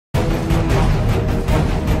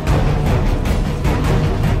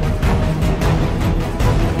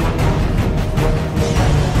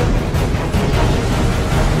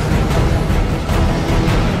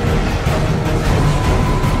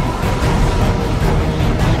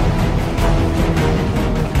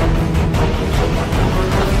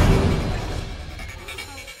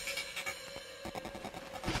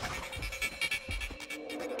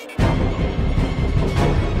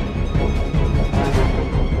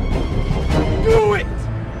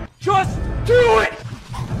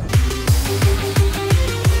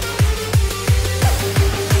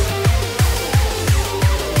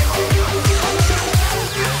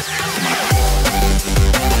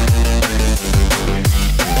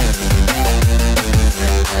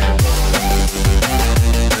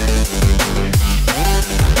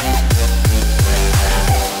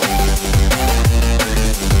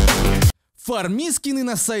Фарми скины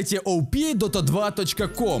на сайте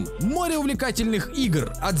opdota2.com. Море увлекательных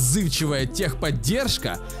игр, отзывчивая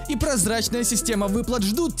техподдержка и прозрачная система выплат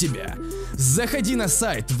ждут тебя. Заходи на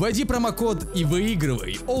сайт, вводи промокод и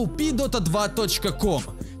выигрывай. opdota2.com.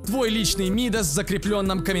 Твой личный Мидас в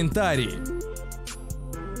закрепленном комментарии.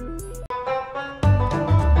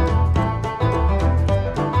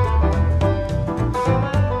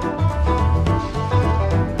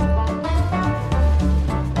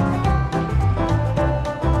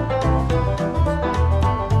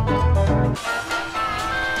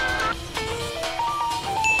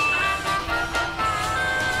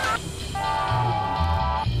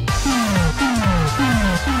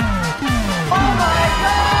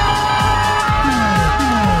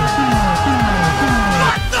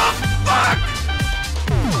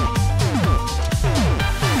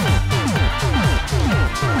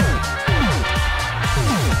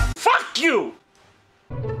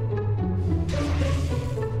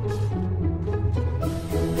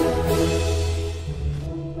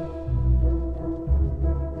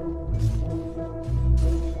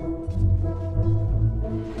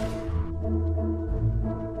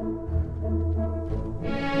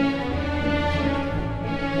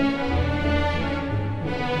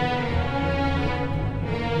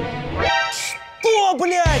 Что,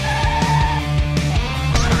 блядь?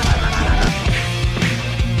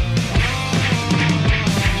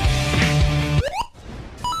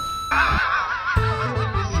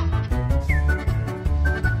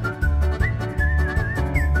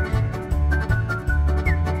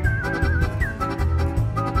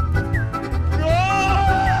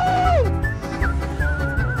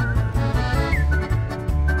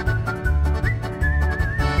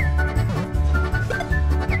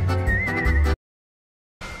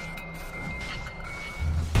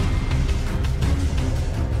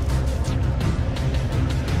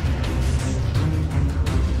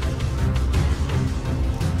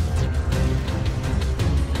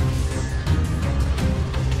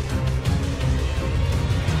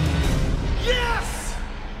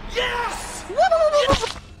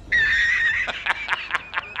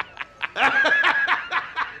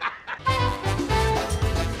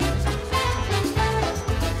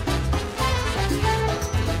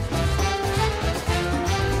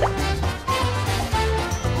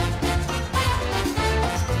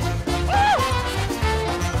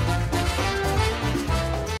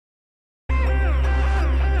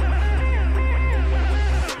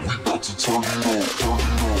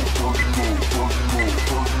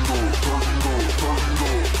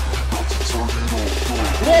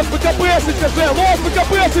 ПКПшечка же! Вот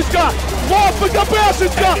ПКПшечка! Вот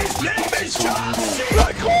ПКПшечка!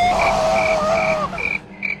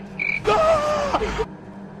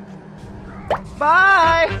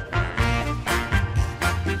 Bye!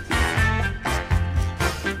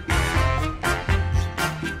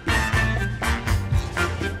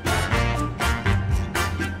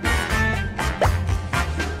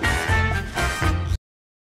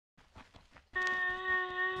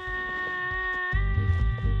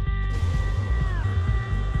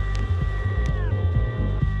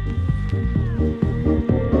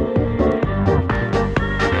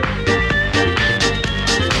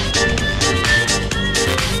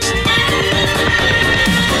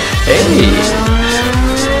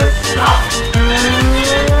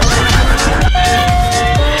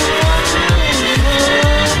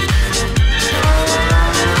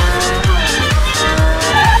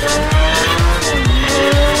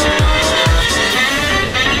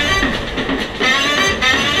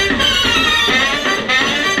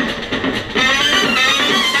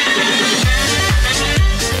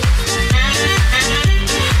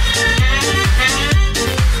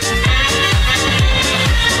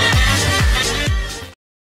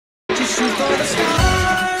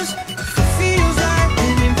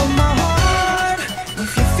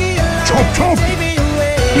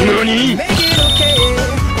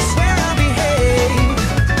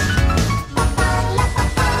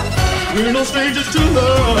 We're no strangers to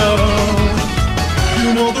love.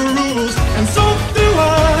 You know the rules, and so do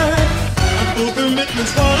I. I full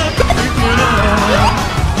commitments for a perfect night.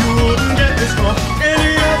 You wouldn't get this from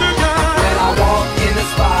any other guy. When I walk in the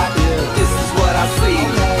spot, this is what I see.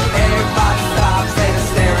 Everybody stops and is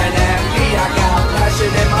staring at me. I got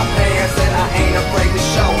passion in my pants and I ain't afraid to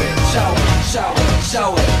show it. Show it, show it, show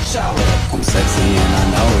it, show it. I'm sexy and I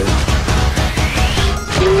know it.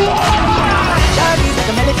 Shawty's like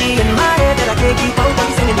a melody in my head that I can't keep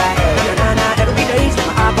on singing back.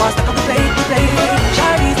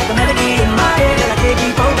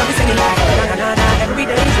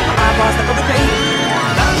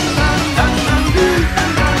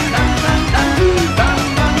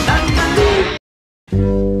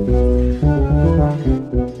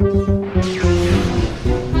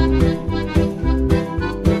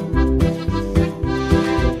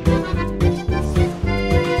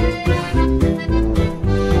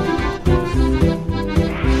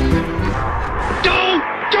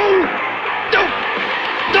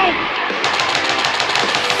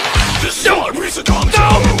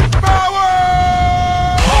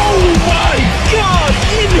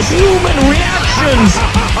 human reactions!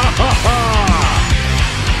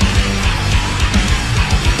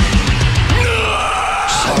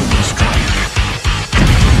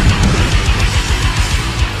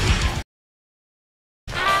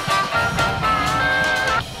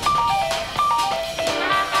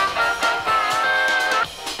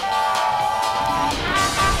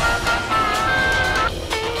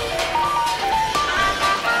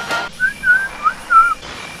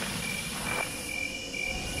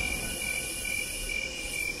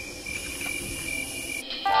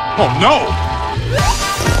 Oh no!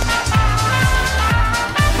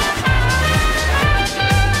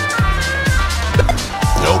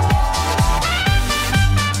 Nope.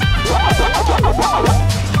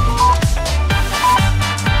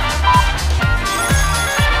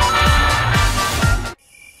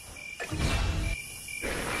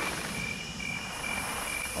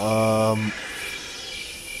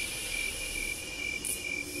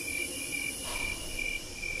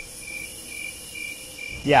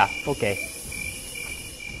 Yeah, okay.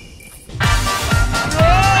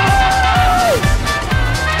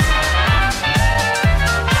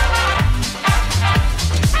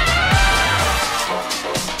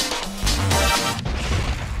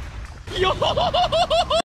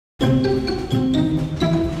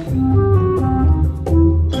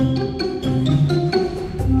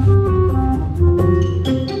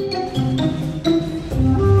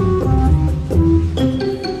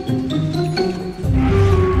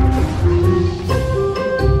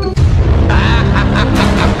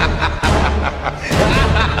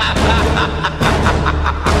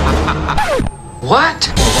 What?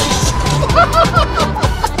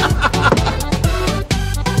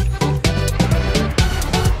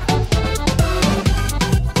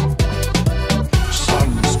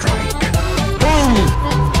 Sunstrike. Boom!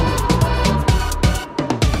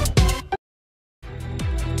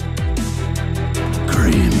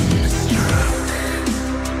 Grimstruck.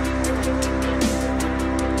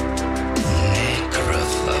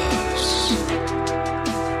 Necrophos.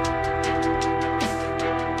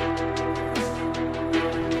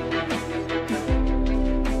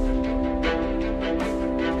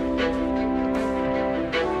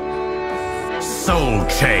 Soul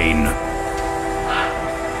Chain.